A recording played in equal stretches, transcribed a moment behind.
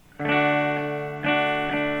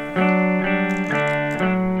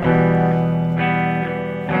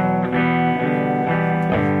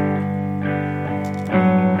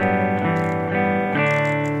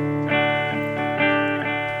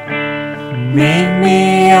Meet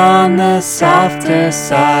me on the softer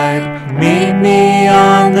side. Meet me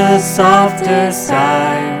on the softer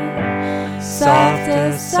side.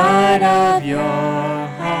 Softer side of your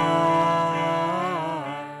heart.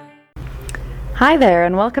 Hi there,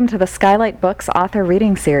 and welcome to the Skylight Books author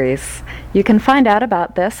reading series. You can find out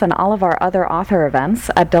about this and all of our other author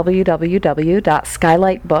events at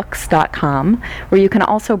www.skylightbooks.com, where you can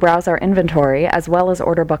also browse our inventory as well as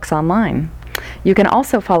order books online. You can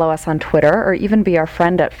also follow us on Twitter or even be our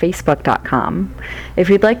friend at facebook.com. If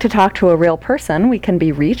you'd like to talk to a real person, we can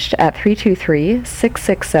be reached at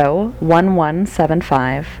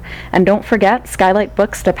 323-660-1175. And don't forget, Skylight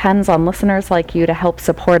Books depends on listeners like you to help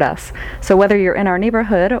support us. So whether you're in our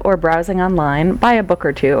neighborhood or browsing online, buy a book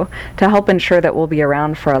or two to help ensure that we'll be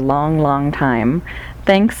around for a long, long time.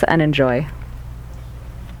 Thanks and enjoy.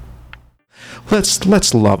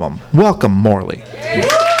 Let's love them. Welcome, Morley.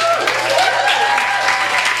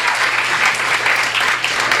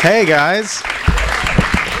 Hey guys,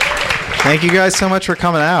 thank you guys so much for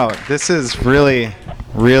coming out. This is really,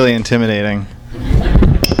 really intimidating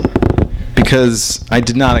because I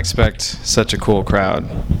did not expect such a cool crowd.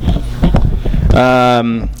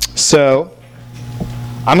 So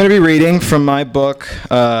I'm going to be reading from my book,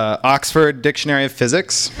 Oxford Dictionary of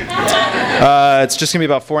Physics. It's just going to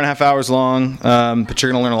be about 4.5 hours long, but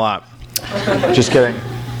you're going to learn a lot. Just kidding.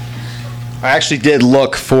 I actually did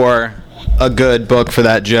look for a good book for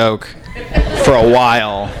that joke for a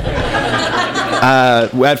while.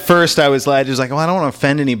 At first I was like, well, I don't want to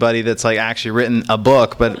offend anybody that's like actually written a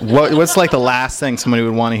book, but what's like the last thing somebody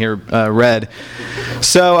would want to hear read?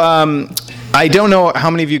 So I don't know how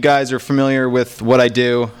many of you guys are familiar with what I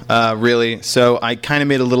do, really. So I kind of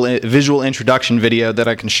made a little visual introduction video that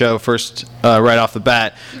I can show first right off the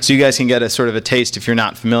bat, so you guys can get a sort of a taste if you're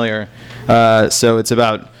not familiar. So it's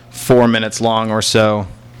about 4 minutes long or so.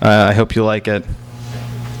 I hope you like it.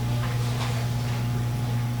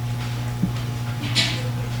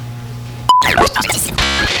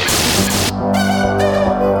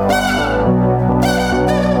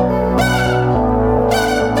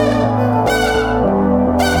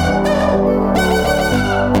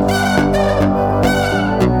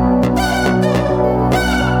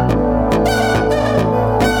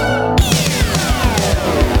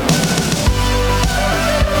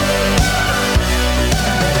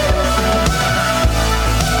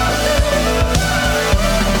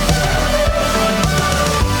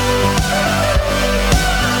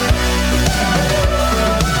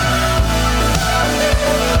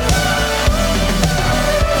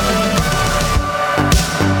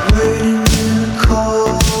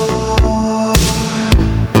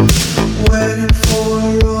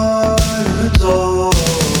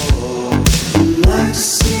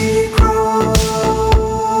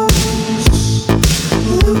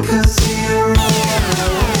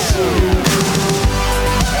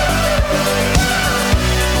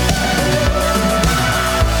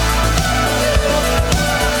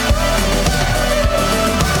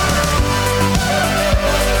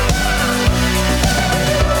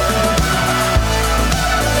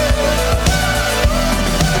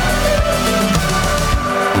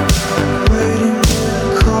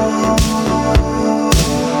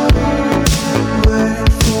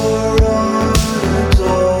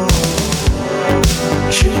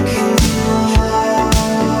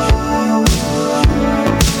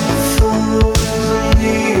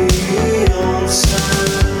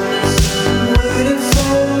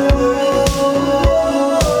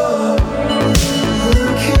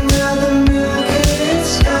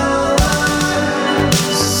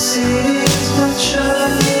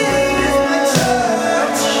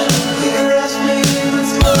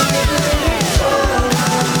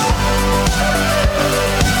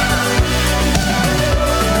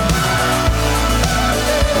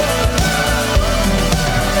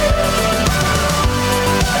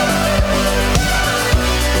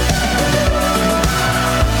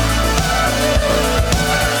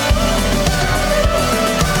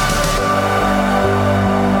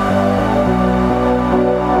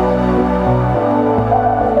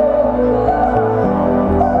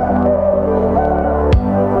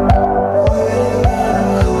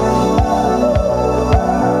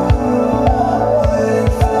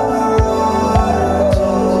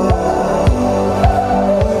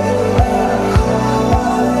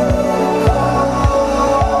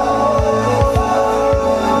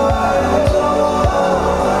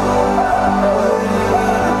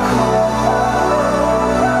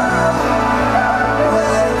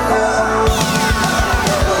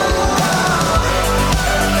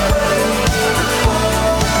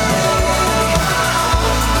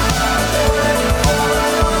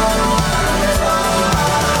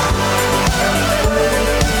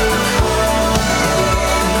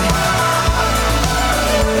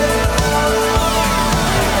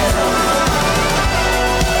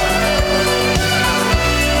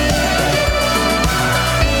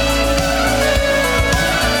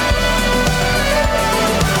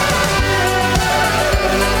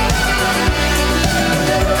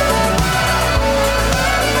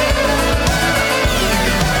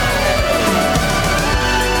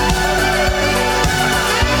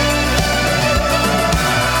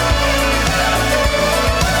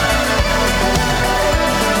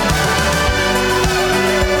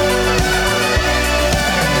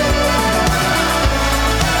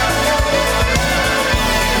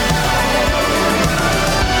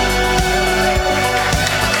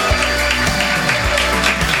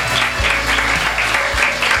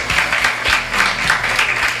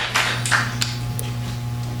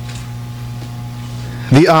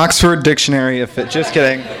 The Oxford Dictionary of Just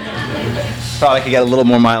kidding. Probably could get a little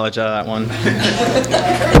more mileage out of that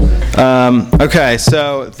one. Okay,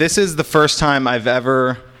 so this is the first time I've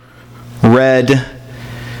ever read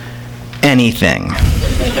anything.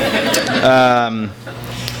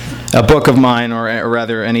 A book of mine, or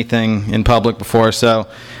rather anything in public before, so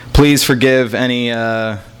please forgive any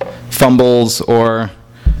fumbles or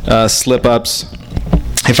slip-ups.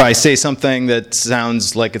 If I say something that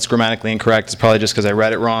sounds like it's grammatically incorrect, it's probably just because I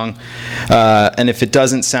read it wrong. And if it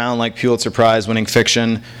doesn't sound like Pulitzer Prize-winning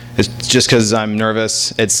fiction, it's just because I'm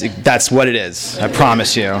nervous. That's what it is, I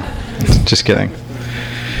promise you. Just kidding.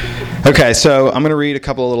 Okay, so I'm going to read a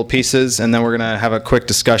couple of little pieces, and then we're going to have a quick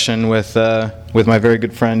discussion with my very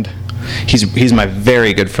good friend. He's my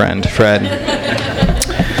very good friend, Fred.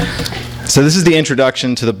 So this is the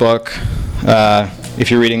introduction to the book.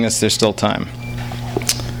 If you're reading this, there's still time.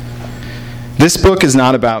 This book is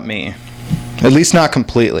not about me, at least not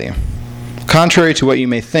completely. Contrary to what you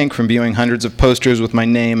may think from viewing hundreds of posters with my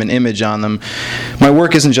name and image on them, my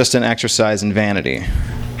work isn't just an exercise in vanity.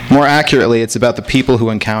 More accurately, it's about the people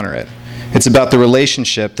who encounter it. It's about the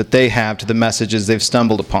relationship that they have to the messages they've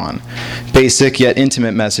stumbled upon. Basic yet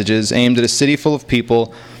intimate messages aimed at a city full of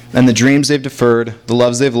people and the dreams they've deferred, the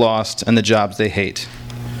loves they've lost, and the jobs they hate.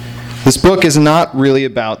 This book is not really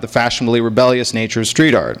about the fashionably rebellious nature of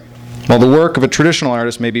street art. While the work of a traditional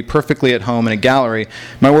artist may be perfectly at home in a gallery,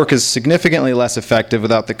 my work is significantly less effective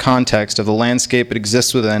without the context of the landscape it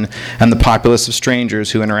exists within and the populace of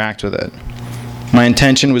strangers who interact with it. My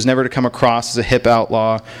intention was never to come across as a hip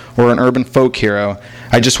outlaw or an urban folk hero.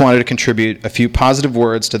 I just wanted to contribute a few positive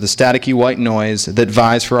words to the staticky white noise that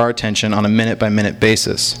vies for our attention on a minute-by-minute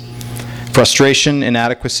basis. Frustration,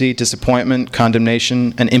 inadequacy, disappointment,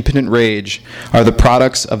 condemnation, and impotent rage are the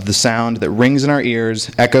products of the sound that rings in our ears,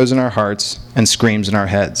 echoes in our hearts, and screams in our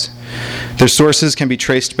heads. Their sources can be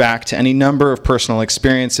traced back to any number of personal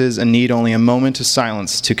experiences and need only a moment of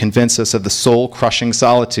silence to convince us of the soul-crushing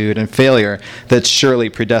solitude and failure that's surely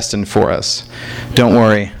predestined for us. Don't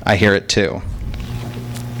worry, I hear it too.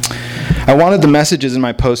 I wanted the messages in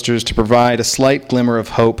my posters to provide a slight glimmer of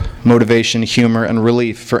hope, motivation, humor, and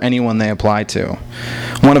relief for anyone they apply to.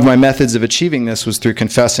 One of my methods of achieving this was through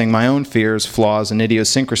confessing my own fears, flaws, and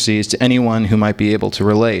idiosyncrasies to anyone who might be able to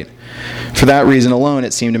relate. For that reason alone,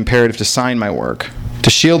 it seemed imperative to sign my work. To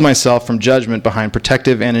shield myself from judgment behind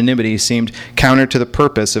protective anonymity seemed counter to the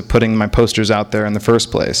purpose of putting my posters out there in the first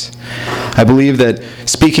place. I believe that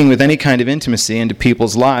speaking with any kind of intimacy into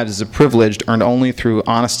people's lives is a privilege earned only through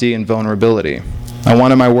honesty and vulnerability. I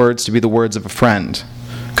wanted my words to be the words of a friend,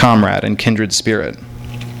 comrade, and kindred spirit.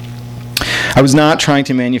 I was not trying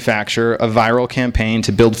to manufacture a viral campaign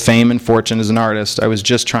to build fame and fortune as an artist. I was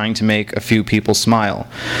just trying to make a few people smile.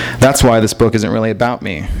 That's why this book isn't really about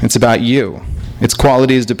me. It's about you. Its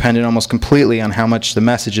quality is dependent almost completely on how much the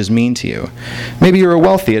messages mean to you. Maybe you're a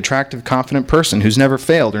wealthy, attractive, confident person who's never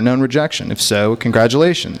failed or known rejection. If so,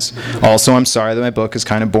 congratulations. Also, I'm sorry that my book is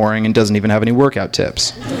kind of boring and doesn't even have any workout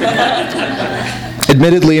tips.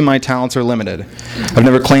 Admittedly, my talents are limited. I've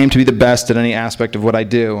never claimed to be the best at any aspect of what I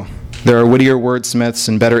do. There are wittier wordsmiths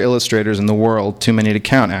and better illustrators in the world, too many to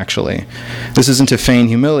count, actually. This isn't to feign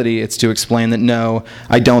humility, it's to explain that no,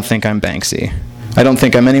 I don't think I'm Banksy. I don't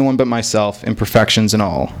think I'm anyone but myself, imperfections and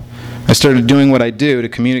all. I started doing what I do to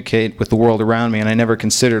communicate with the world around me, and I never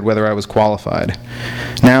considered whether I was qualified.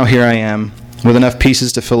 Now here I am, with enough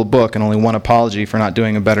pieces to fill a book and only one apology for not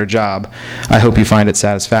doing a better job. I hope you find it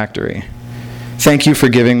satisfactory. Thank you for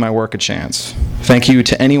giving my work a chance. Thank you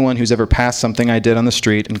to anyone who's ever passed something I did on the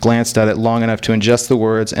street and glanced at it long enough to ingest the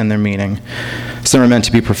words and their meaning. Some are meant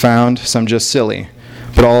to be profound, some just silly,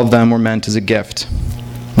 but all of them were meant as a gift.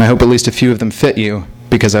 And I hope at least a few of them fit you,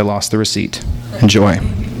 because I lost the receipt. Enjoy.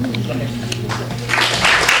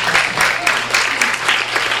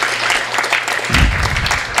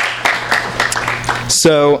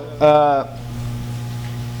 So,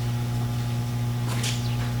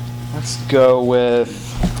 let's go with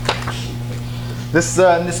this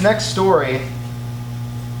next story.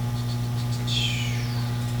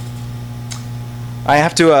 I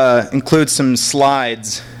have to include some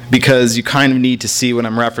slides because you kind of need to see what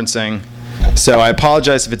I'm referencing. So I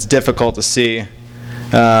apologize if it's difficult to see.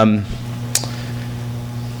 I'll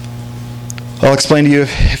explain to you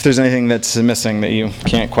if there's anything that's missing that you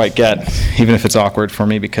can't quite get, even if it's awkward for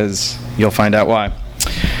me, because you'll find out why.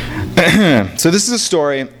 So this is a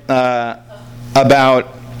story about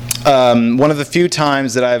one of the few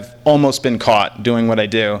times that I've almost been caught doing what I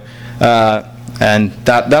do, and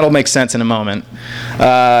that'll make sense in a moment.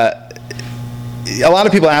 I'll explain to you if there's anything that's missing that you can't quite get, even if it's awkward for me, because you'll find out why. So this is a story about one of the few times that I've almost been caught doing what I do, and that'll make sense in a moment. And that'll make sense in a moment. So a lot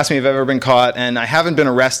of people ask me if I've ever been caught, and I haven't been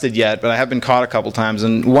arrested yet, but I have been caught a couple times,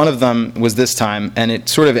 and one of them was this time, and it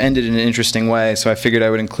sort of ended in an interesting way, so I figured I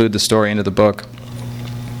would include the story into the book.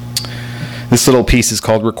 This little piece is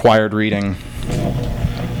called Required Reading.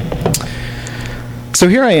 So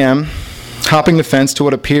here I am, hopping the fence to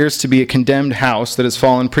what appears to be a condemned house that has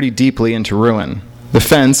fallen pretty deeply into ruin. The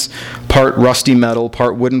fence, part rusty metal,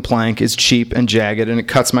 part wooden plank, is cheap and jagged, and it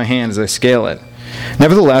cuts my hand as I scale it.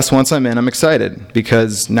 Nevertheless, once I'm in, I'm excited,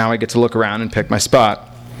 because now I get to look around and pick my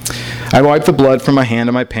spot. I wipe the blood from my hand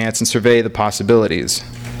and my pants and survey the possibilities.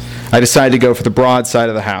 I decide to go for the broad side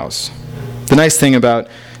of the house. The nice thing about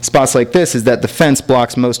spots like this is that the fence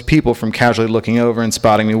blocks most people from casually looking over and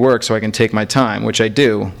spotting me work, so I can take my time, which I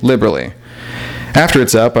do, liberally. After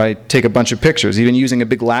it's up, I take a bunch of pictures, even using a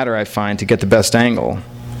big ladder I find to get the best angle.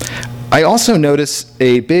 I also notice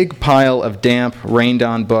a big pile of damp,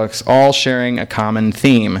 rained-on books, all sharing a common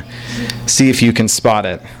theme. See if you can spot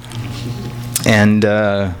it. And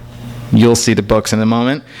you'll see the books in a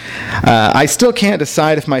moment. I still can't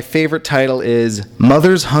decide if my favorite title is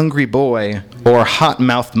Mother's Hungry Boy or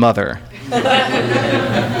Hot-Mouthed Mother.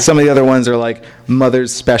 Some of the other ones are like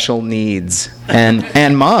Mother's Special Needs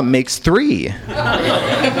and Mom Makes 3.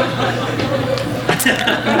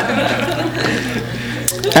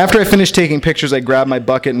 After I finish taking pictures, I grab my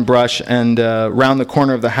bucket and brush and round the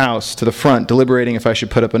corner of the house to the front, deliberating if I should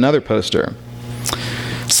put up another poster.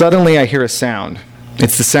 Suddenly, I hear a sound.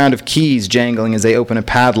 It's the sound of keys jangling as they open a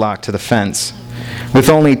padlock to the fence. With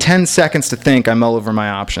only 10 seconds to think, I mull over my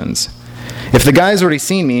options. If the guy's already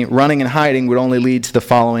seen me, running and hiding would only lead to the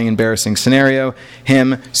following embarrassing scenario.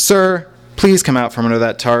 Him, "Sir, please come out from under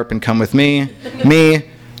that tarp and come with me." Me,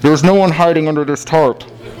 "There's no one hiding under this tarp."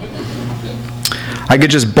 I could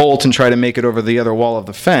just bolt and try to make it over the other wall of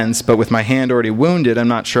the fence, but with my hand already wounded, I'm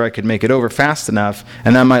not sure I could make it over fast enough,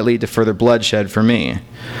 and that might lead to further bloodshed for me.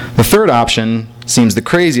 The third option seems the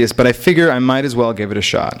craziest, but I figure I might as well give it a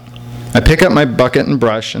shot. I pick up my bucket and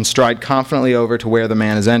brush and stride confidently over to where the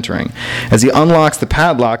man is entering. As he unlocks the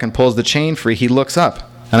padlock and pulls the chain free, he looks up,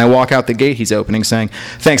 and I walk out the gate he's opening, saying,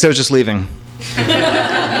 "Thanks, I was just leaving."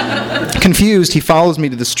 Confused, he follows me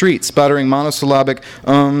to the street, sputtering monosyllabic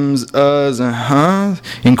ums, uhs, and huhs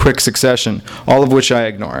in quick succession, all of which I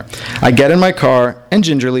ignore. I get in my car and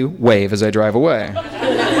gingerly wave as I drive away.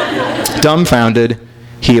 Dumbfounded,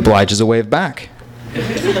 he obliges a wave back.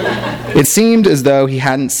 It seemed as though he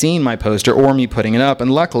hadn't seen my poster or me putting it up,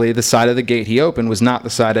 and luckily the side of the gate he opened was not the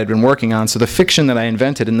side I'd been working on, so the fiction that I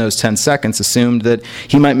invented in those 10 seconds assumed that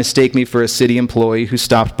he might mistake me for a city employee who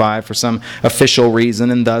stopped by for some official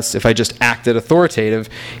reason, and thus, if I just acted authoritative,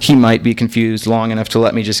 he might be confused long enough to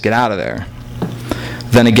let me just get out of there.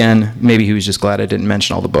 Then again, maybe he was just glad I didn't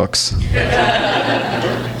mention all the books.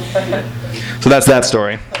 So that's that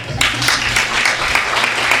story.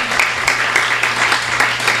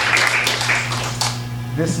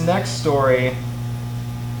 This next story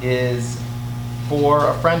is for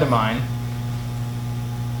a friend of mine.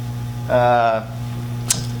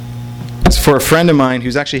 It's for a friend of mine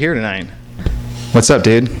who's actually here tonight. What's up,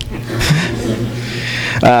 dude?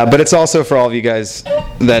 But it's also for all of you guys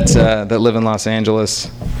that live in Los Angeles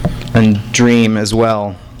and dream as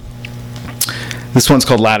well. This one's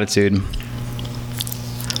called Latitude.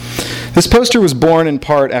 This poster was born in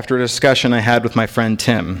part after a discussion I had with my friend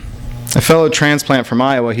Tim. A fellow transplant from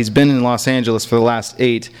Iowa, he's been in Los Angeles for the last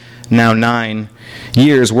 8, now 9,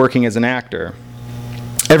 years working as an actor.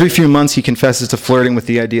 Every few months he confesses to flirting with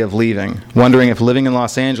the idea of leaving, wondering if living in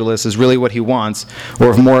Los Angeles is really what he wants, or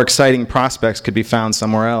if more exciting prospects could be found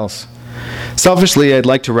somewhere else. Selfishly, I'd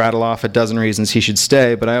like to rattle off a dozen reasons he should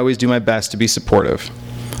stay, but I always do my best to be supportive.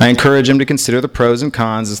 I encourage him to consider the pros and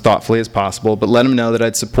cons as thoughtfully as possible, but let him know that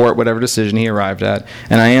I'd support whatever decision he arrived at,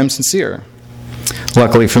 and I am sincere.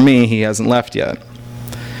 Luckily for me, he hasn't left yet.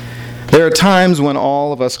 There are times when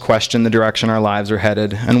all of us question the direction our lives are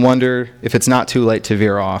headed and wonder if it's not too late to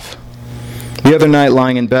veer off. The other night,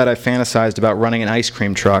 lying in bed, I fantasized about running an ice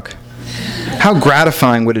cream truck. How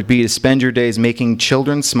gratifying would it be to spend your days making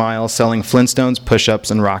children smile, selling Flintstones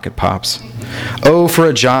push-ups and rocket pops? Oh, for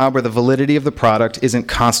a job where the validity of the product isn't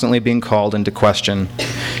constantly being called into question.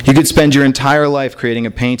 You could spend your entire life creating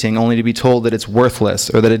a painting only to be told that it's worthless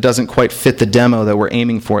or that it doesn't quite fit the demo that we're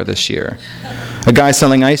aiming for this year. A guy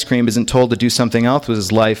selling ice cream isn't told to do something else with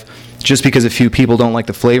his life just because a few people don't like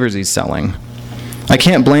the flavors he's selling. I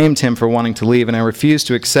can't blame Tim for wanting to leave, and I refuse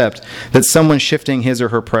to accept that someone shifting his or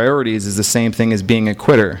her priorities is the same thing as being a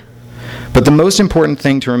quitter. But the most important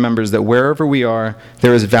thing to remember is that wherever we are,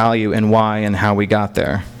 there is value in why and how we got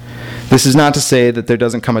there. This is not to say that there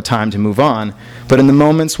doesn't come a time to move on, but in the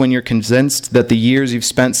moments when you're convinced that the years you've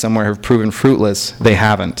spent somewhere have proven fruitless, they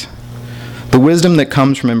haven't. The wisdom that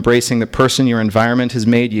comes from embracing the person your environment has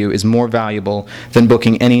made you is more valuable than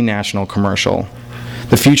booking any national commercial.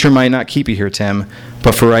 The future might not keep you here, Tim,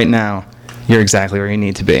 but for right now, you're exactly where you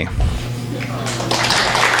need to be.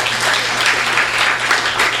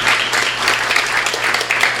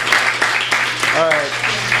 All right.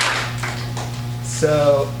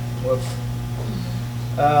 So, whoops.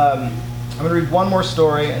 I'm going to read one more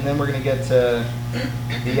story, and then we're going to get to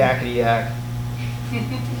the yakety yak.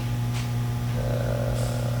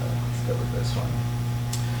 Let's go with this one.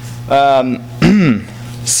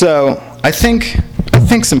 So, I think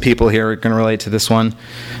some people here are going to relate to this one.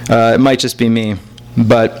 It might just be me,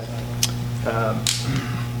 but I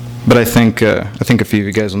think a few of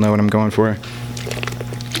you guys will know what I'm going for.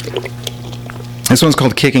 This one's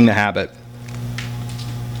called Kicking the Habit.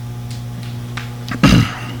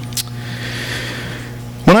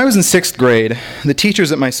 When I was in 6th grade, the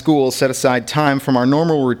teachers at my school set aside time from our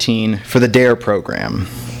normal routine for the DARE program,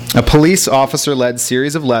 a police officer-led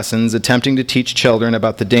series of lessons attempting to teach children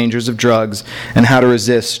about the dangers of drugs and how to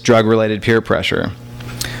resist drug-related peer pressure.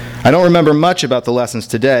 I don't remember much about the lessons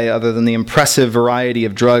today other than the impressive variety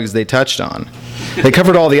of drugs they touched on. They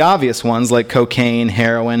covered all the obvious ones like cocaine,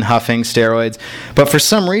 heroin, huffing, steroids, but for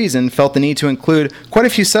some reason felt the need to include quite a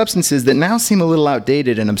few substances that now seem a little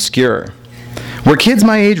outdated and obscure. Were kids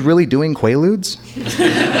my age really doing Quaaludes?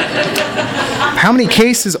 How many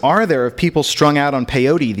cases are there of people strung out on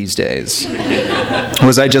peyote these days?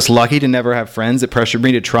 Was I just lucky to never have friends that pressured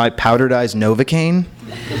me to try powderized Novocaine?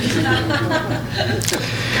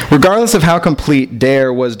 Regardless of how complete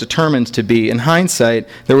DARE was determined to be, in hindsight,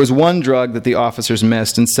 there was one drug that the officers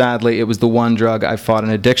missed, and sadly, it was the one drug I fought an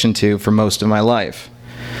addiction to for most of my life.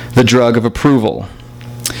 The drug of approval.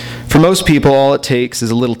 For most people, all it takes is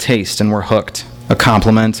a little taste and we're hooked. A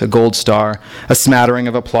compliment, a gold star, a smattering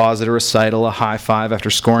of applause at a recital, a high five after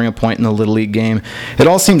scoring a point in the Little League game. It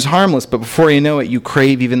all seems harmless, but before you know it, you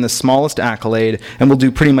crave even the smallest accolade and will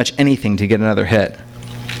do pretty much anything to get another hit.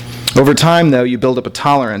 Over time, though, you build up a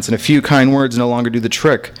tolerance, and a few kind words no longer do the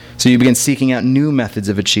trick, so you begin seeking out new methods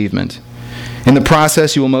of achievement. In the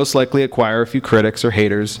process, you will most likely acquire a few critics or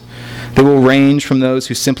haters. They will range from those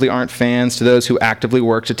who simply aren't fans to those who actively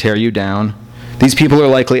work to tear you down. These people are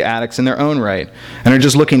likely addicts in their own right, and are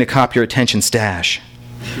just looking to cop your attention stash.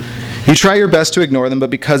 You try your best to ignore them, but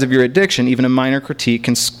because of your addiction, even a minor critique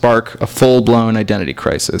can spark a full-blown identity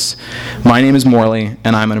crisis. My name is Morley,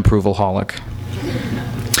 and I'm an approval-holic.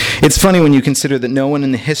 It's funny when you consider that no one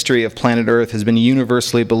in the history of planet Earth has been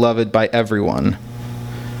universally beloved by everyone.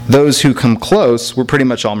 Those who come close were pretty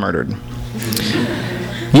much all murdered.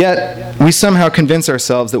 Yet, we somehow convince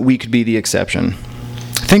ourselves that we could be the exception.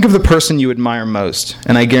 Think of the person you admire most,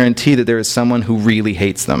 and I guarantee that there is someone who really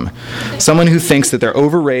hates them. Someone who thinks that they're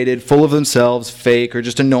overrated, full of themselves, fake, or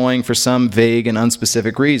just annoying for some vague and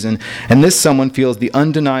unspecific reason, and this someone feels the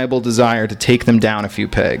undeniable desire to take them down a few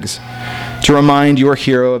pegs, to remind your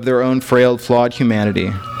hero of their own frail, flawed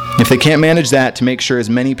humanity. If they can't manage that, to make sure as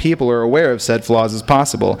many people are aware of said flaws as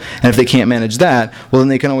possible. And if they can't manage that, well, then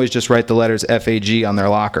they can always just write the letters FAG on their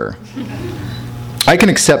locker. I can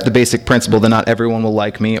accept the basic principle that not everyone will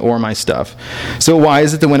like me or my stuff. So why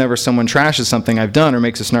is it that whenever someone trashes something I've done or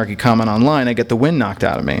makes a snarky comment online, I get the wind knocked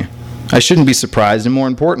out of me? I shouldn't be surprised, and more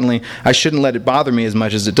importantly, I shouldn't let it bother me as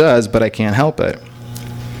much as it does, but I can't help it.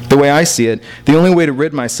 The way I see it, the only way to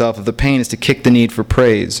rid myself of the pain is to kick the need for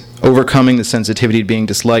praise, overcoming the sensitivity to being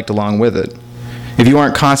disliked along with it. If you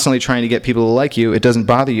aren't constantly trying to get people to like you, it doesn't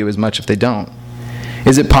bother you as much if they don't.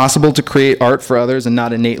 Is it possible to create art for others and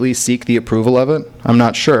not innately seek the approval of it? I'm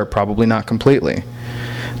not sure, probably not completely.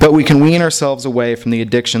 But we can wean ourselves away from the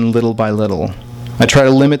addiction little by little. I try to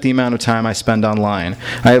limit the amount of time I spend online.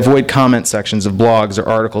 I avoid comment sections of blogs or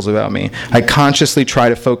articles about me. I consciously try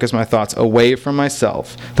to focus my thoughts away from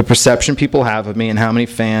myself, the perception people have of me, and how many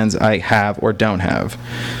fans I have or don't have.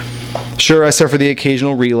 Sure, I suffer the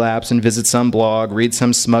occasional relapse and visit some blog, read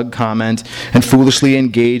some smug comment, and foolishly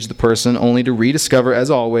engage the person only to rediscover, as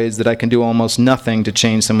always, that I can do almost nothing to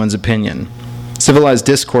change someone's opinion. Civilized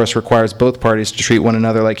discourse requires both parties to treat one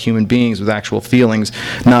another like human beings with actual feelings,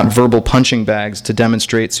 not verbal punching bags to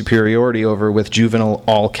demonstrate superiority over with juvenile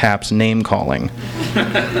all-caps name-calling.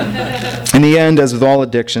 In the end, as with all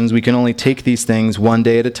addictions, we can only take these things one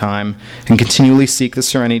day at a time and continually seek the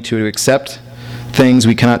serenity to accept things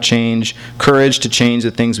we cannot change, courage to change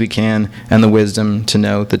the things we can, and the wisdom to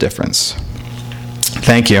know the difference.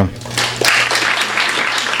 Thank you.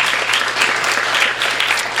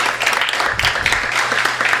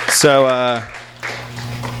 So,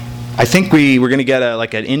 I I think we were going to get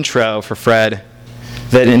an intro for Fred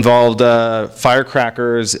that involved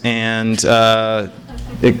firecrackers and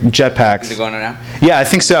jetpacks. Is it going on now? Yeah, I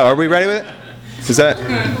think so. Are we ready with it? Is that? It's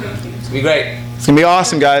going to be great. It's going to be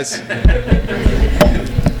awesome, guys.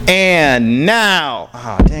 And now.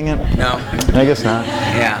 Oh, dang it. No. I guess not.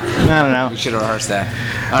 Yeah. I don't know. We should have rehearsed that.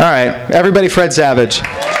 All right. Everybody, Fred Savage.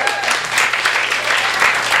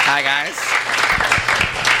 Hi, guys.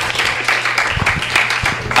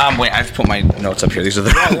 Wait, I have to put my notes up here. These are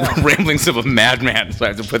the ramblings of a madman, so I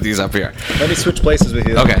have to put these up here. Let me switch places with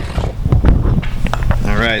you. Okay.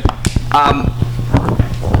 All right.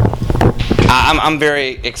 I'm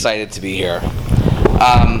very excited to be here.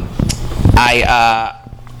 I'm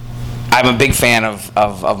a big fan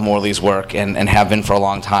of Morley's work and have been for a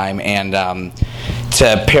long time. And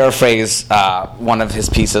to paraphrase one of his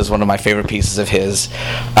pieces, one of my favorite pieces of his,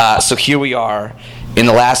 so here we are in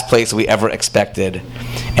the last place we ever expected,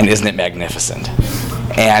 and isn't it magnificent?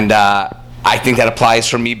 And I think that applies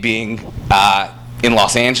for me being in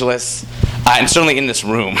Los Angeles, and certainly in this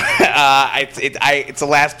room. It's the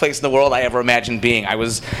last place in the world I ever imagined being. A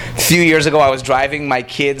few years ago, I was driving my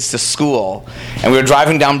kids to school, and we were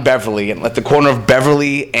driving down Beverly, and at the corner of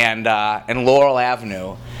Beverly and Laurel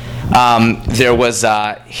Avenue, there was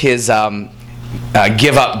his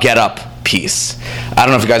Give Up, Get Up piece. I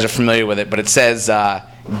don't know if you guys are familiar with it, but it says,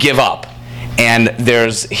 give up. And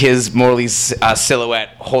there's Morley's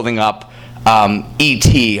silhouette holding up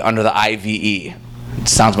E.T. under the IVE. It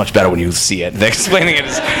sounds much better when you see it. Explaining it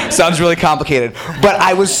sounds really complicated. But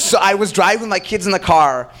I was driving my kids in the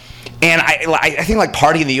car, and I think like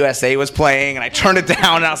Party in the USA was playing, and I turned it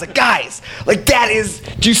down, and I was like, guys, like that is,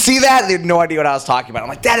 do you see that? They had no idea what I was talking about. I'm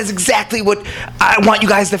like, that is exactly what I want you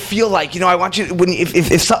guys to feel like. You know, I want you,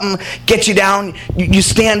 if something gets you down, you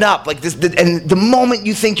stand up. Like this, and the moment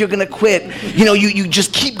you think you're going to quit, you know, you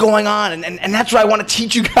just keep going on. And that's what I want to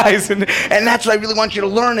teach you guys. And that's what I really want you to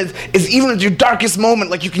learn is even at your darkest moment,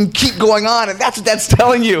 like you can keep going on. And that's what that's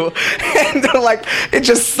telling you. And they're like, it's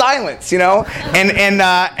just silence, you know? And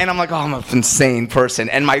I'm like, oh, I'm an insane person.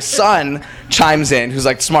 And my son chimes in, who's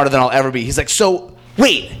like smarter than I'll ever be. He's like, so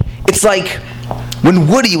wait, it's like when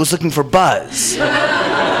Woody was looking for Buzz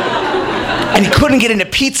and he couldn't get into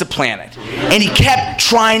Pizza Planet, and he kept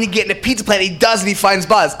trying to get into Pizza Planet. He does, and he finds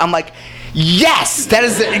Buzz. I'm like, yes, that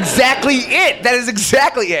is exactly it. That is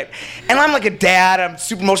exactly it. And I'm like a dad. I'm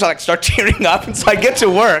super emotional. I start tearing up. And so I get to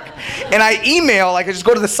work, and I just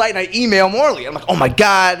go to the site and I email Morley. I'm like, oh my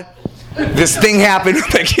God, this thing happened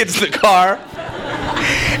with my kids in the car.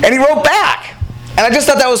 And he wrote back. And I just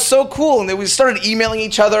thought that was so cool. And then we started emailing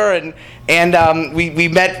each other, and we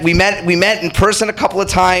met in person a couple of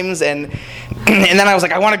times, and then I was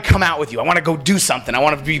like, I want to come out with you. I want to go do something.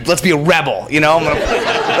 Let's be a rebel, you know?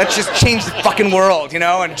 Let's just change the fucking world, you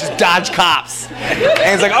know, and just dodge cops.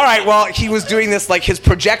 And he's like, all right, well, he was doing this, like, his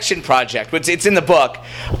projection project, which it's in the book.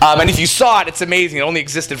 And if you saw it, it's amazing. It only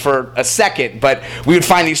existed for a second, but we would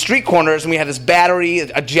find these street corners, and we had this battery,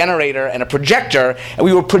 a generator, and a projector, and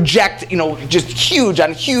we would project, you know, just huge,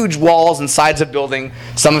 on huge walls and sides of building,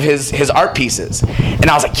 some of his art pieces. And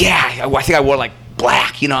I was like, yeah, I think I wore, like,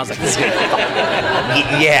 black, you know. I was like, this is gonna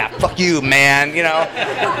yeah, fuck you, man, you know.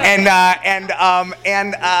 And that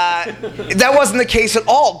wasn't the case at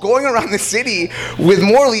all. Going around the city with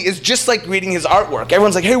Morley is just like reading his artwork.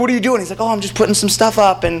 Everyone's like, hey, what are you doing? He's like, oh, I'm just putting some stuff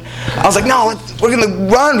up. And I was like, no, we're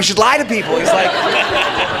gonna run. We should lie to people. He's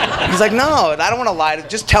like, no, I don't want to lie to.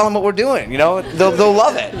 Just tell them what we're doing. You know, they'll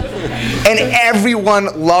love it. And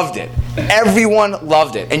everyone loved it. Everyone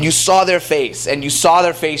loved it, and you saw their face,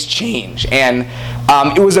 change, and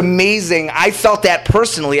it was amazing. I felt that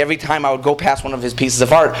personally every time I would go past one of his pieces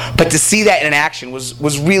of art, but to see that in action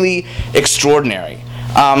was really extraordinary.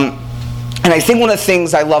 And I think one of the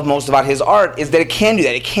things I love most about his art is that it can do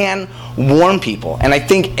that. It can warm people, and I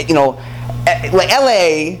think, you know, like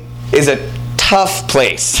LA is a tough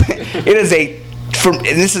place. It is and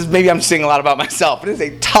this is, maybe I'm saying a lot about myself, but it is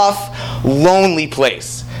a tough, lonely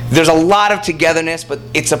place. There's a lot of togetherness, but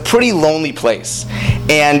it's a pretty lonely place.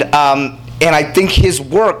 And I think his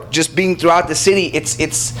work, just being throughout the city, it's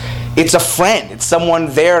a friend. It's someone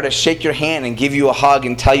there to shake your hand and give you a hug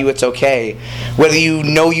and tell you it's okay, whether you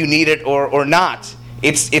know you need it or not.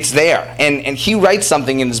 It's there. And he writes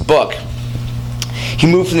something in his book. He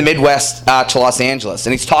moved from the Midwest to Los Angeles,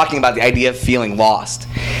 and he's talking about the idea of feeling lost.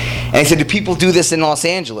 And he said, do people do this in Los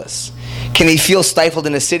Angeles? Can they feel stifled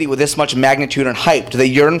in a city with this much magnitude and hype? Do they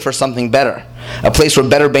yearn for something better? A place where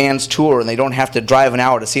better bands tour and they don't have to drive an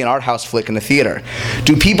hour to see an art house flick in the theater?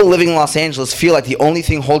 Do people living in Los Angeles feel like the only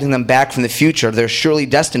thing holding them back from the future they're surely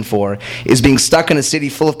destined for is being stuck in a city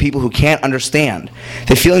full of people who can't understand?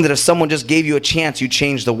 The feeling that if someone just gave you a chance, you'd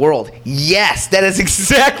change the world. Yes, that is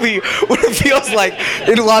exactly what it feels like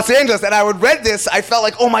in Los Angeles. And I would read this, I felt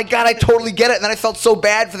like, oh my God, I totally get it. And then I felt so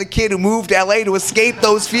bad for the kid who moved to LA to escape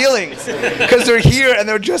those feelings. Because they're here and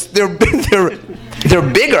they're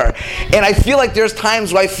bigger. And I feel like there's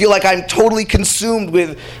times where I feel like I'm totally consumed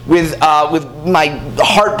with my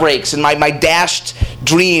heartbreaks and my dashed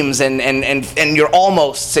dreams and your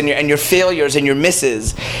almosts and your failures and your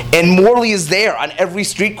misses. And Morley is there on every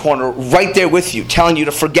street corner, right there with you, telling you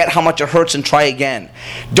to forget how much it hurts and try again.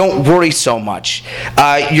 Don't worry so much.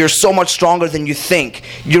 You're so much stronger than you think.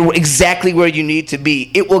 You're exactly where you need to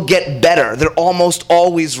be. It will get better. They're almost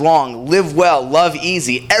always wrong. Live well, love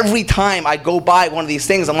easy. Every time I go by one of these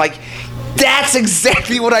things, I'm like, that's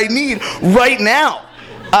exactly what I need right now.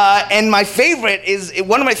 And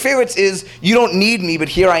one of my favorites is, you don't need me, but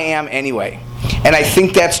here I am anyway. And I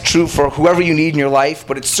think that's true for whoever you need in your life,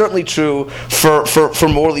 but it's certainly true for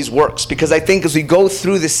Morley's works, because I think as we go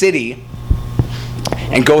through the city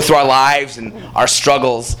and go through our lives and our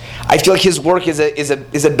struggles, I feel like his work is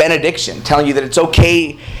a benediction, telling you that it's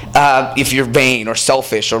okay if you're vain or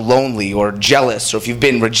selfish or lonely or jealous, or if you've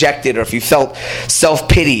been rejected, or if you felt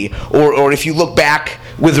self-pity, or if you look back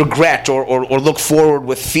with regret or look forward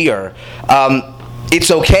with fear.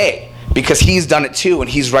 It's okay, because he's done it too, and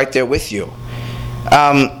he's right there with you.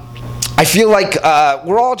 I feel like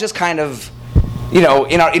we're all just kind of,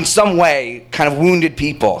 in some way, kind of wounded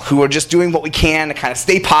people who are just doing what we can to kind of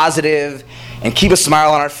stay positive and keep a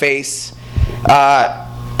smile on our face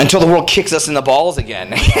until the world kicks us in the balls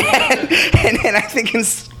again. and I think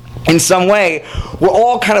in some way, we're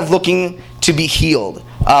all kind of looking to be healed,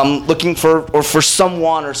 looking for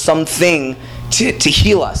someone or something to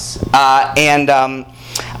heal us.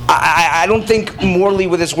 I don't think Morley,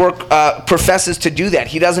 with his work, professes to do that.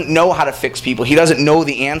 He doesn't know how to fix people. He doesn't know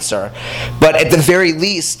the answer. But at the very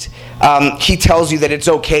least, he tells you that it's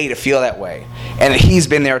okay to feel that way, and that he's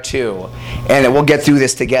been there too, and that we'll get through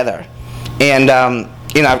this together. And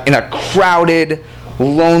in a crowded,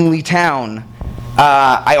 lonely town,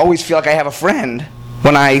 I always feel like I have a friend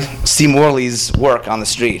when I see Morley's work on the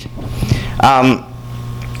street.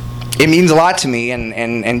 It means a lot to me,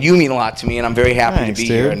 and you mean a lot to me, and I'm very happy to be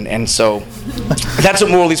here. And so that's what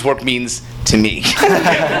Morley's work means to me.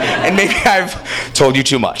 And maybe I've told you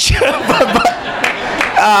too much.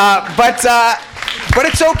 But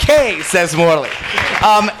it's okay, says Morley.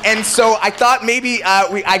 And so I thought maybe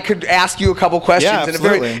I could ask you a couple questions in a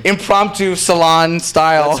very impromptu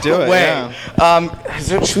salon-style way. Yeah.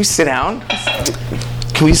 Should we sit down?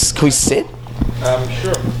 Can we sit?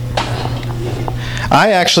 Sure.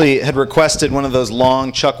 I actually had requested one of those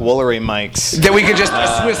long Chuck Woolery mics. That we could just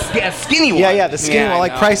a skinny one. Yeah, the skinny one.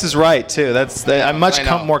 Like Price is Right too. I'm much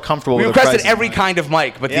more comfortable with. We requested every kind of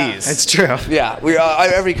mic, but these. It's true. Yeah, we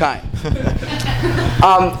every kind.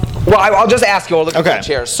 Well, I'll just ask you. We'll look at the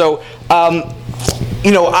chairs. So,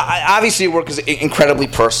 obviously your work is incredibly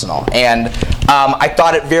personal, and I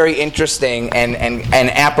thought it very interesting and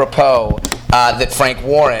apropos that Frank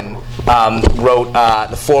Warren wrote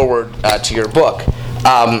the foreword to your book.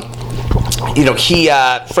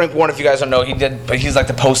 Frank Warren, if you guys don't know, he's like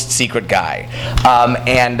the post-secret guy.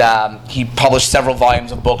 And he published several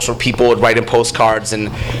volumes of books where people would write him postcards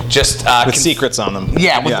and just... with secrets on them.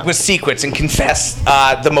 Yeah, with secrets, and confess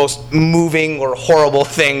the most moving or horrible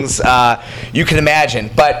things you can imagine.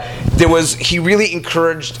 But he really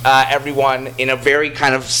encouraged everyone in a very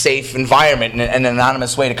kind of safe environment, in an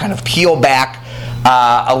anonymous way, to kind of peel back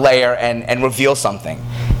a layer and reveal something.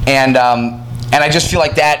 And I just feel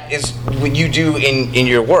like that is what you do in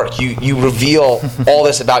your work. You reveal all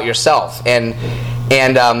this about yourself. And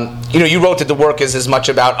you wrote that the work is as much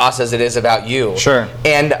about us as it is about you. Sure.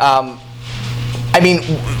 And,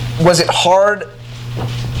 was it hard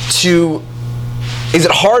to... Is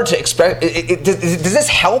it hard to express? Does this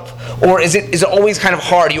help, or is it always kind of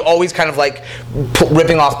hard? You always kind of like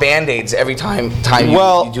ripping off Band-Aids every time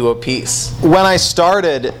you do a piece. When I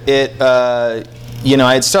started,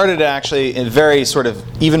 I had started actually in very sort of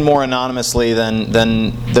even more anonymously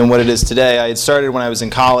than what it is today. I had started when I was in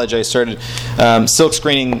college. I started silk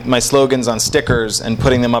screening my slogans on stickers and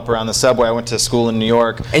putting them up around the subway. I went to school in New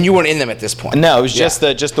York. And you weren't in them at this point? No, it was just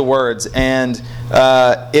the words, and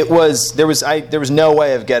there was no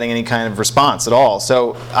way of getting any kind of response at all.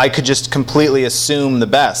 So I could just completely assume the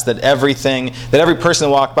best, that every person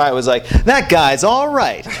that walked by was like, that guy's all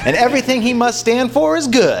right, and everything he must stand for is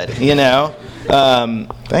good.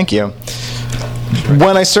 Thank you.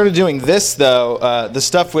 When I started doing this, though, the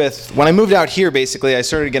stuff when I moved out here, basically, it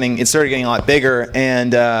started getting a lot bigger,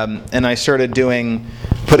 and I started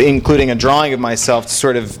including a drawing of myself to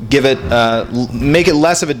sort of give it, make it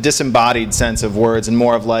less of a disembodied sense of words and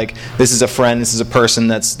more of like, this is a friend, this is a person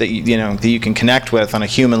that you can connect with on a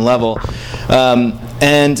human level.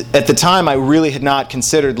 And at the time, I really had not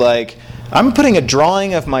considered, like, I'm putting a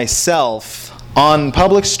drawing of myself on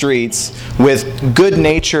public streets with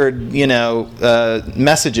good-natured,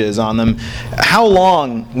 messages on them. How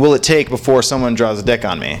long will it take before someone draws a dick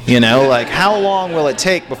on me? Like, how long will it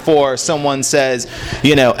take before someone says,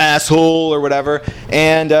 asshole or whatever?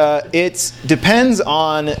 And it depends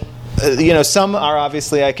on, some are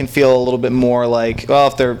obviously, I can feel a little bit more like, well,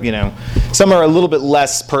 if they're, some are a little bit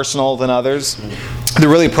less personal than others. The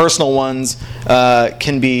really personal ones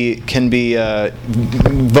can be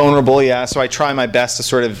vulnerable, yeah. So I try my best to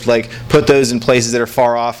sort of like put those in places that are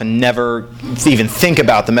far off and never even think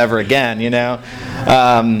about them ever again,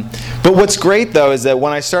 But what's great though is that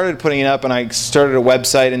when I started putting it up and I started a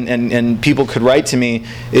website and people could write to me,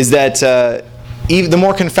 is that even the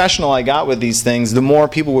more confessional I got with these things, the more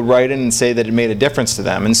people would write in and say that it made a difference to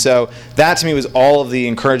them. And so that to me was all of the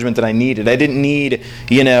encouragement that I needed. I didn't need,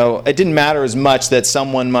 it didn't matter as much that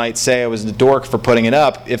someone might say I was a dork for putting it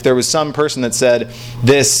up. If there was some person that said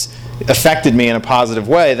this affected me in a positive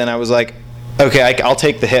way, then I was like, okay, I'll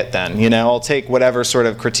take the hit then. I'll take whatever sort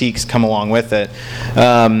of critiques come along with it.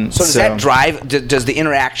 So does that drive? Does the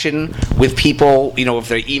interaction with people, if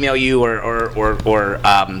they email you or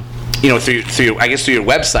through your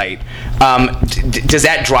website, does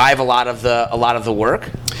that drive a lot of the work?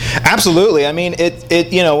 Absolutely. I mean,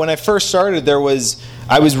 when I first started,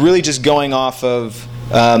 I was really just going off of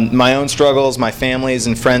my own struggles, my family's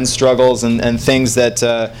and friends' struggles, and things that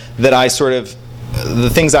I sort of, the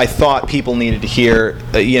things I thought people needed to hear,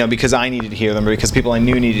 because I needed to hear them or because people I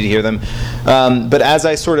knew needed to hear them. But as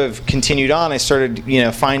I sort of continued on, I started,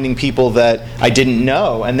 finding people that I didn't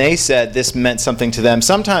know, and they said this meant something to them.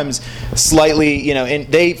 Sometimes slightly, and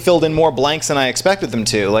they filled in more blanks than I expected them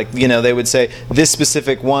to. Like, they would say, this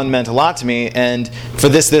specific one meant a lot to me, and for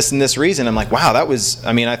this, and this reason. I'm like, wow,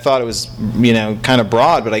 I thought it was, kind of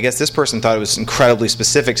broad, but I guess this person thought it was incredibly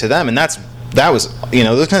specific to them, and that was,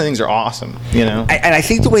 those kind of things are awesome, And I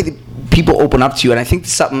think the way that people open up to you, and I think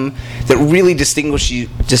something that really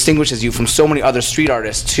distinguishes you from so many other street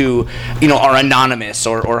artists who, are anonymous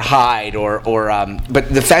or hide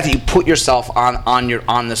but the fact that you put yourself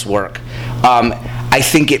on this work, I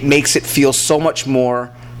think it makes it feel so much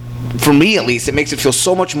more, for me at least, it makes it feel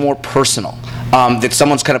so much more personal, that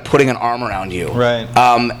someone's kind of putting an arm around you. Right.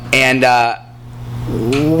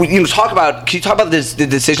 Can you talk about the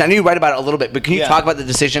decision? I know you write about it a little bit, but can you talk about the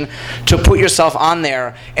decision to put yourself on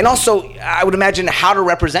there, and also I would imagine how to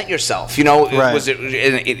represent yourself. Right. Was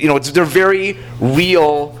it? They're very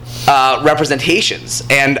real representations,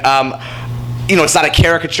 and it's not a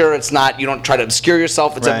caricature. It's not, you don't try to obscure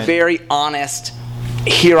yourself. It's a very honest,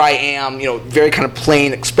 here I am, very kind of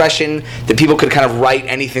plain expression that people could kind of write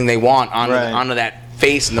anything they want onto that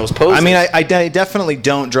face and those poses. I mean, I definitely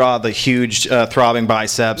don't draw the huge throbbing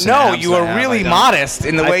biceps. No, you are really modest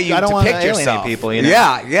in the way you depict yourself. People,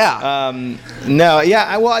 Yeah.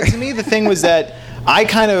 Well, to me, the thing was that I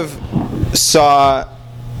kind of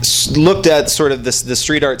looked at sort of the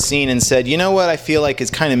street art scene and said, what I feel like is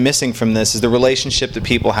kind of missing from this is the relationship that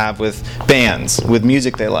people have with bands, with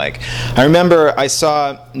music they like. I remember I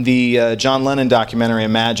saw the John Lennon documentary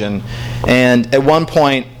Imagine, and at one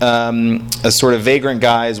point a sort of vagrant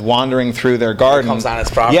guy is wandering through their garden. He comes on his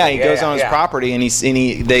property. Yeah, he goes on his property, and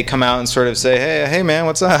they come out and sort of say, hey man,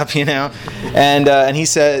 what's up, and he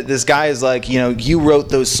said, this guy is like, you wrote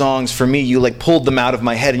those songs for me, you like pulled them out of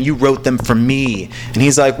my head and you wrote them for me. And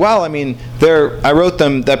he's like, well, I mean, I wrote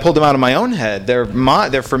them, I pulled them out of my own head. They're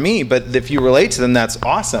for me, but if you relate to them, that's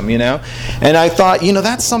awesome, And I thought,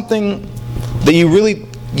 that's something that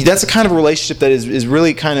that's a kind of relationship that is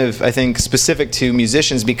really kind of, I think, specific to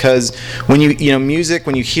musicians, because when music,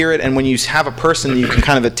 when you hear it and when you have a person, you can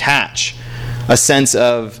kind of attach a sense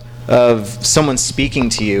of someone speaking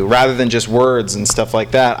to you rather than just words and stuff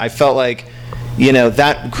like that. I felt like,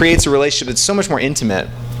 that creates a relationship that's so much more intimate.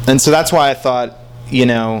 And so that's why I thought,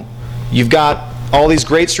 you've got all these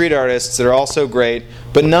great street artists that are all so great,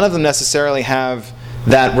 but none of them necessarily have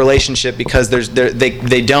that relationship because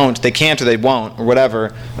they can't or they won't or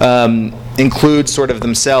whatever include sort of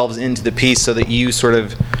themselves into the piece so that you sort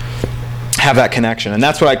of have that connection. And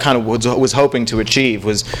that's what I kind of was hoping to achieve,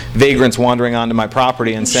 was vagrants wandering onto my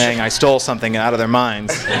property and saying I stole something out of their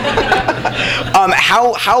minds.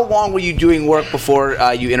 How long were you doing work before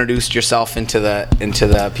you introduced yourself into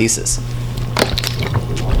the pieces?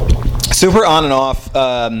 Super on and off.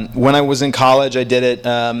 When I was in college, I did it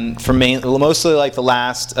for mostly like the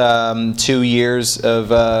last 2 years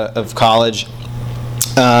of college.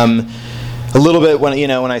 A little bit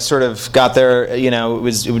when I sort of got there,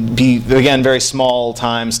 it would be again very small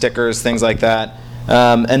time stickers, things like that,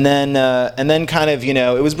 and then kind of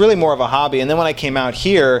it was really more of a hobby. And then when I came out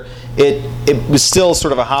here, it was still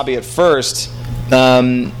sort of a hobby at first,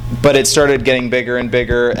 but it started getting bigger and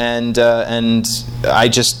bigger, and I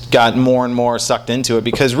just got more and more sucked into it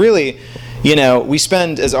because really, we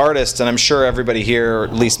spend as artists, and I'm sure everybody here, or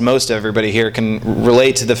at least most everybody here, can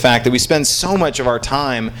relate to the fact that we spend so much of our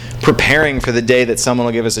time preparing for the day that someone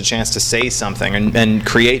will give us a chance to say something and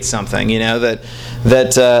create something.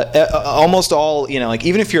 That almost all, like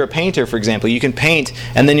even if you're a painter, for example, you can paint,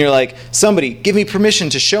 and then you're like, somebody give me permission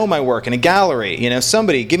to show my work in a gallery.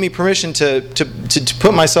 Somebody give me permission to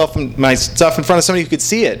put my stuff in front of somebody who could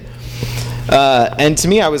see it. And to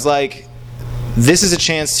me, I was like, this is a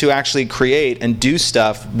chance to actually create and do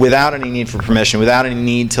stuff without any need for permission, without any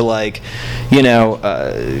need to like I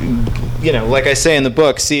say in the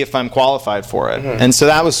book, see if I'm qualified for it. Mm-hmm. And so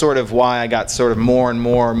that was sort of why I got sort of more and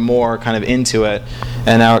more and more kind of into it,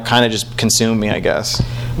 and now it kind of just consumed me, I guess.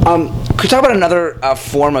 Could you talk about another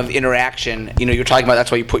form of interaction? You're talking about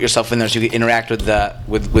that's why you put yourself in there so you can interact with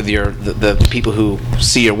the people who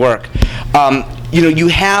see your work. You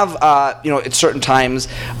have at certain times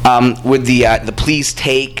with the Please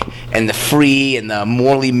Take and the Free and the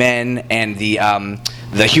Morley Men and the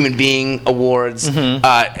Human Being Awards,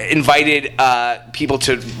 invited people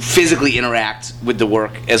to physically interact with the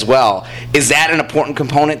work as well. Is that an important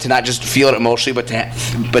component, to not just feel it emotionally, but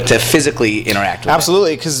to physically interact with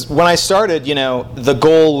Absolutely, because when I started, the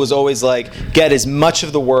goal was always like, get as much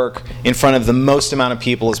of the work in front of the most amount of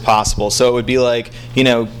people as possible. So it would be like,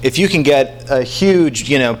 if you can get a huge,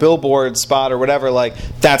 billboard spot or whatever, like,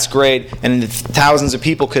 that's great, and thousands of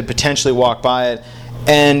people could potentially walk by it.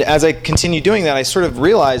 And as I continued doing that, I sort of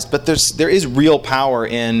realized, but there is real power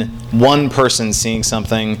in one person seeing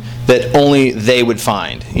something that only they would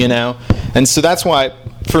find, And so that's why,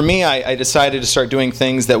 for me, I decided to start doing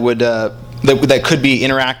things that would that could be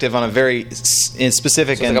interactive on a very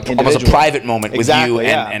specific and like almost a private moment with you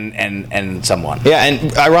yeah. and someone. Yeah,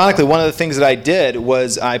 and ironically, one of the things that I did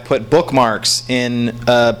was I put bookmarks in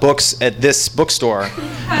books at this bookstore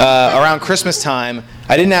around Christmas time.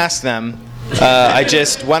 I didn't ask them. I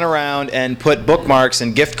just went around and put bookmarks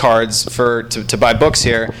and gift cards to buy books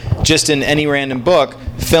here, just in any random book,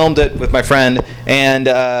 filmed it with my friend, and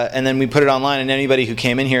then we put it online, and anybody who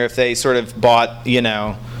came in here, if they sort of bought,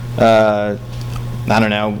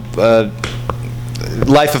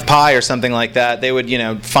 Life of Pi or something like that, they would,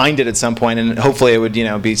 find it at some point, and hopefully it would,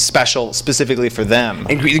 be special specifically for them.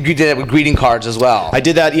 And you did that with greeting cards as well. I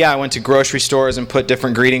did that, yeah. I went to grocery stores and put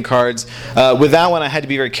different greeting cards. With that one, I had to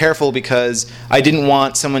be very careful because I didn't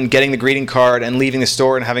want someone getting the greeting card and leaving the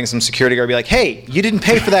store and having some security guard be like, hey, you didn't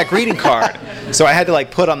pay for that greeting card. So I had to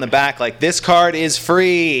put on the back, this card is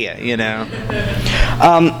free,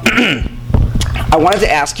 I wanted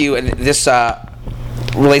to ask you, and this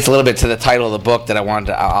relates a little bit to the title of the book that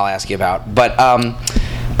I'll ask you about. But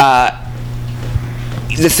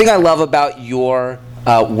the thing I love about your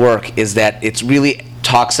work is that it really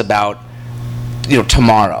talks about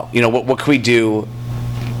tomorrow. What can we do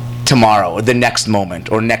tomorrow, or the next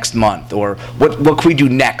moment, or next month, or what can we do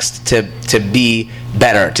next to be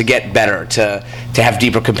better, to get better, to have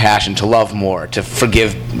deeper compassion, to love more, to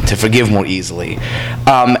forgive more easily.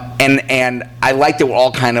 And I like that we're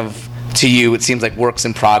all kind of, to you, it seems like works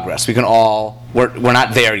in progress. We're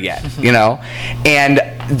not there yet, And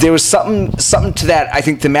there was something to that, I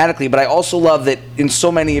think, thematically. But I also love that in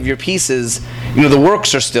so many of your pieces, the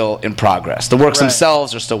works are still in progress. The works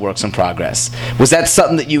themselves are still works in progress. Was that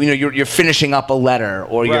something that you're finishing up a letter,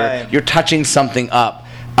 or you're touching something up?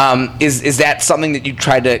 Is that something that you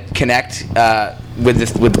tried to connect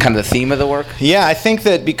with kind of the theme of the work? Yeah, I think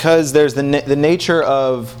that because there's the nature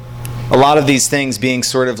of a lot of these things being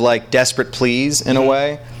sort of like desperate pleas in a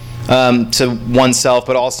way to oneself,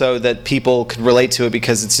 but also that people could relate to it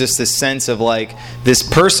because it's just this sense of this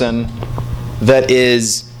person that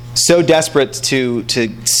is so desperate to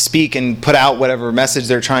speak and put out whatever message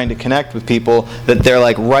they're trying to connect with people that they're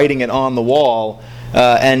like writing it on the wall.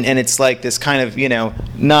 And it's like this kind of,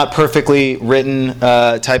 not perfectly written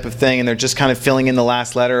type of thing, and they're just kind of filling in the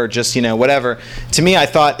last letter or just, whatever. To me, I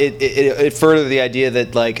thought it furthered the idea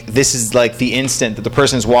that, like, this is like the instant that the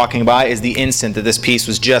person is walking by is the instant that this piece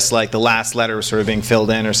was just like the last letter was sort of being filled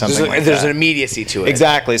in or something There's an immediacy to it.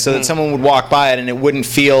 Exactly, so that someone would walk by it and it wouldn't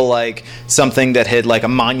feel like something that had, like a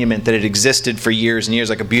monument that had existed for years and years,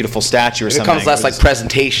 like a beautiful statue or something. It becomes less like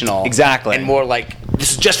presentational. Exactly. And more like,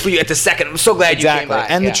 this is just for you at the second. I'm so glad you came by.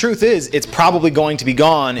 And the truth is, it's probably going to be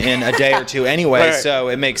gone in a day or two anyway, Right. so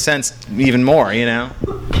it makes sense even more, I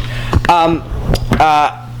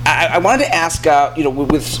wanted to ask,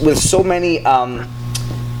 with so many,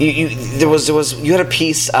 you had a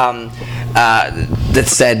piece that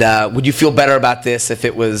said, would you feel better about this if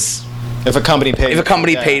it was... If a company paid. If a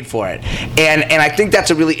company paid for it, and I think that's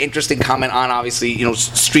a really interesting comment on, obviously,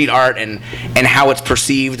 street art and how it's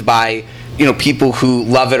perceived by people who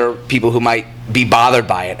love it or people who might be bothered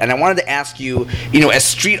by it. And I wanted to ask you, as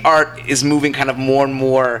street art is moving kind of more and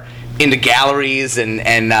more into galleries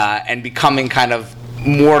and becoming kind of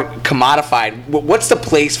more commodified, what's the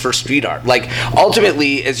place for street art? Like,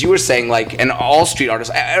 ultimately, as you were saying, like, and all street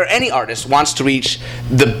artists, or any artist wants to reach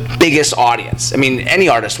the biggest audience. I mean, any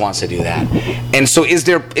artist wants to do that. And so is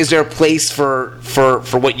there a place for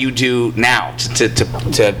what you do now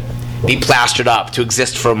to be plastered up, to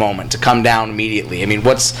exist for a moment, to come down immediately? I mean,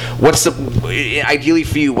 what's the, ideally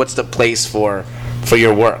for you, what's the place for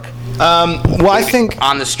your work? Well, I think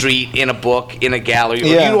on the street, in a book, in a gallery,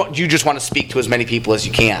 or you just want to speak to as many people as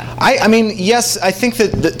you can. I mean, yes, I think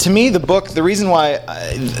that to me the book, the reason why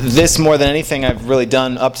this more than anything I've really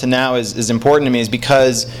done up to now is important to me is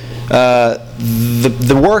because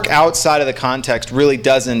the work outside of the context really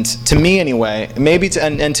doesn't, to me anyway, maybe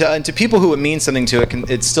to people who it means something to,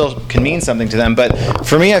 it still can mean something to them, but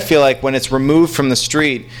for me I feel like when it's removed from the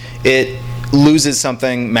street, it loses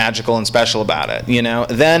something magical and special about it,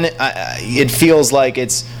 then it feels like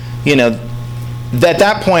it's, at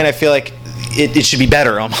that point I feel like it should be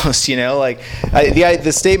better almost, like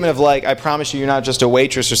the statement of like, I promise you're not just a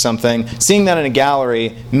waitress or something, seeing that in a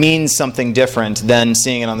gallery means something different than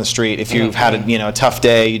seeing it on the street. If you've had a tough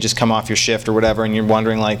day, you just come off your shift or whatever and you're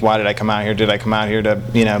wondering like, why did I come out here? Did I come out here to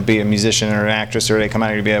be a musician or an actress, or did I come out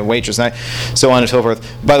here to be a waitress? And so on and so forth.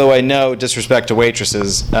 By the way, no disrespect to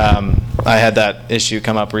waitresses. I had that issue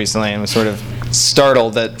come up recently and was sort of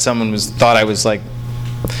startled that someone thought I was like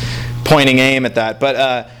pointing aim at that,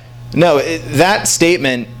 but no, that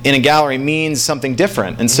statement in a gallery means something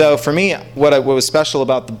different. And so for me, what was special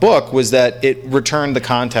about the book was that it returned the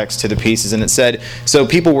context to the pieces, and it said, so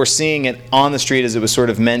people were seeing it on the street as it was sort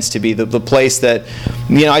of meant to be, the place that,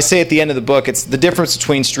 I say at the end of the book, it's the difference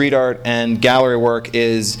between street art and gallery work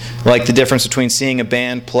is like the difference between seeing a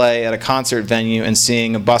band play at a concert venue and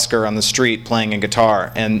seeing a busker on the street playing a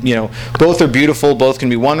guitar. And, both are beautiful, both can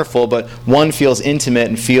be wonderful, but one feels intimate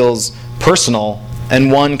and feels personal, and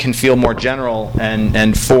one can feel more general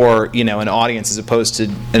and for an audience as opposed to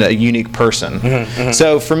a unique person.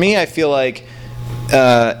 So for me, I feel like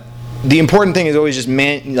the important thing is always just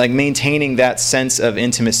maintaining that sense of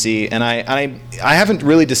intimacy. And I haven't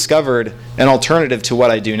really discovered an alternative to what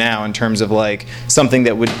I do now in terms of like something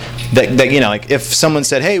that like if someone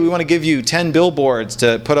said, hey, we want to give you 10 billboards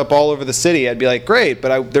to put up all over the city, I'd be like, great.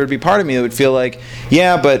 But there would be part of me that would feel like,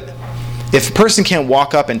 yeah, but if a person can't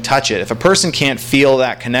walk up and touch it, if a person can't feel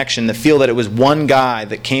that connection, to feel that it was one guy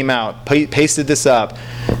that came out, pasted this up,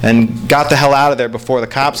 and got the hell out of there before the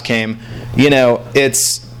cops came,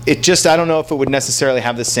 it just, I don't know if it would necessarily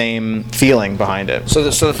have the same feeling behind it. So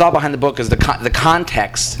the thought behind the book is the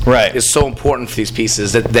context is so important for these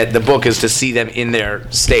pieces that the book is to see them in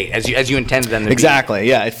their state as you intended them to be. Exactly.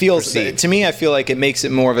 Yeah. It feels to me. I feel like it makes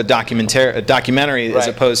it more of a documentary as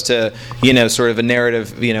opposed to sort of a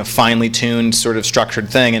narrative, finely tuned sort of structured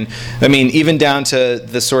thing. And I mean, even down to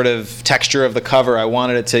the sort of texture of the cover, I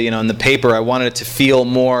wanted it to in the paper, I wanted it to feel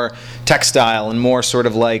more textile and more sort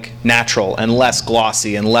of like natural and less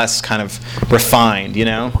glossy and less kind of refined,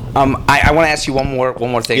 I want to ask you one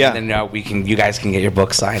more thing, yeah. And then you guys can get your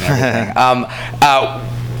book signed and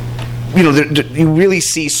everything. You really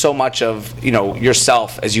see so much of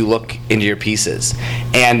yourself as you look into your pieces,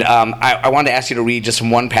 and I wanted to ask you to read just from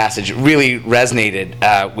one passage. It really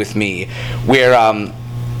resonated with me, where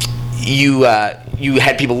you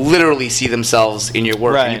had people literally see themselves in your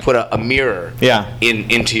work, and you put a mirror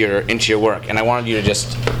into your work. And I wanted you to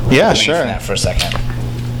just sure from that for a second.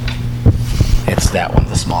 It's that one,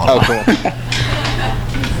 the small one. Oh, cool.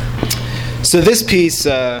 So this piece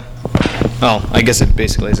Oh, I guess it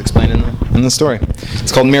basically is explained in the story.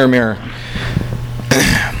 It's called Mirror, Mirror.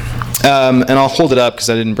 And I'll hold it up because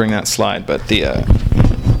I didn't bring that slide. But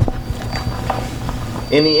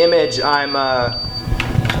in the image, I'm.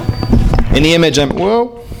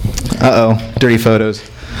 Whoa. Uh-oh, dirty photos.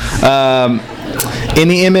 In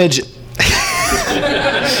the image.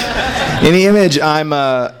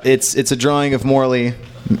 It's a drawing of Morley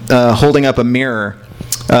holding up a mirror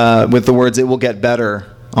with the words "It will get better"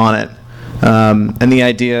 on it. And the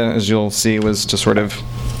idea, as you'll see, was to sort of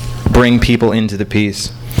bring people into the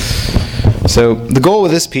piece. So the goal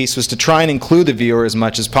with this piece was to try and include the viewer as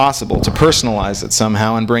much as possible, to personalize it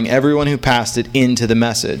somehow and bring everyone who passed it into the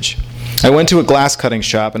message. I went to a glass cutting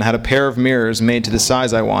shop and had a pair of mirrors made to the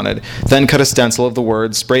size I wanted, then cut a stencil of the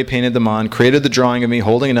words, spray painted them on, created the drawing of me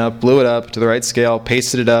holding it up, blew it up to the right scale,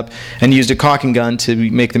 pasted it up, and used a caulking gun to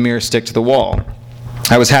make the mirror stick to the wall.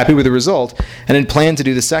 I was happy with the result and had planned to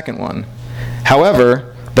do the second one.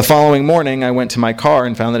 However, the following morning I went to my car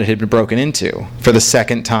and found that it had been broken into for the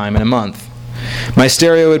second time in a month. My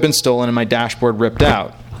stereo had been stolen and my dashboard ripped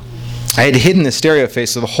out. I had hidden the stereo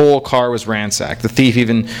face so the whole car was ransacked. The thief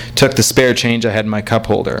even took the spare change I had in my cup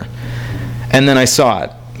holder. And then I saw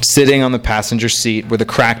it, sitting on the passenger seat were the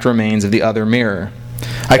cracked remains of the other mirror.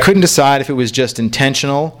 I couldn't decide if it was just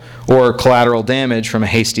intentional or collateral damage from a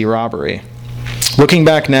hasty robbery. Looking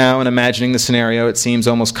back now and imagining the scenario, it seems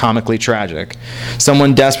almost comically tragic.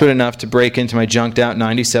 Someone desperate enough to break into my junked-out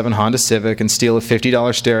 '97 Honda Civic and steal a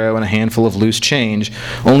 $50 stereo and a handful of loose change,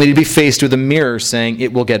 only to be faced with a mirror saying,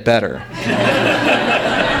 "It will get better."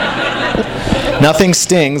 Nothing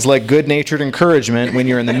stings like good-natured encouragement when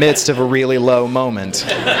you're in the midst of a really low moment.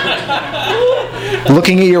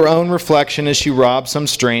 Looking at your own reflection as you rob some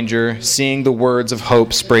stranger, seeing the words of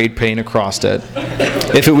hope sprayed paint across it.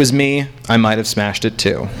 If it was me, I might have smashed it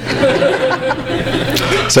too.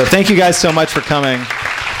 So thank you guys so much for coming.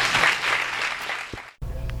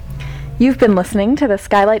 You've been listening to the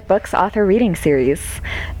Skylight Books author reading series.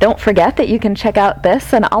 Don't forget that you can check out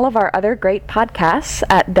this and all of our other great podcasts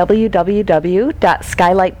at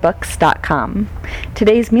www.skylightbooks.com.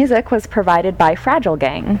 Today's music was provided by Fragile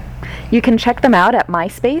Gang. You can check them out at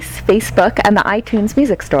MySpace, Facebook, and the iTunes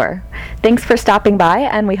Music Store. Thanks for stopping by,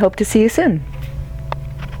 and we hope to see you soon.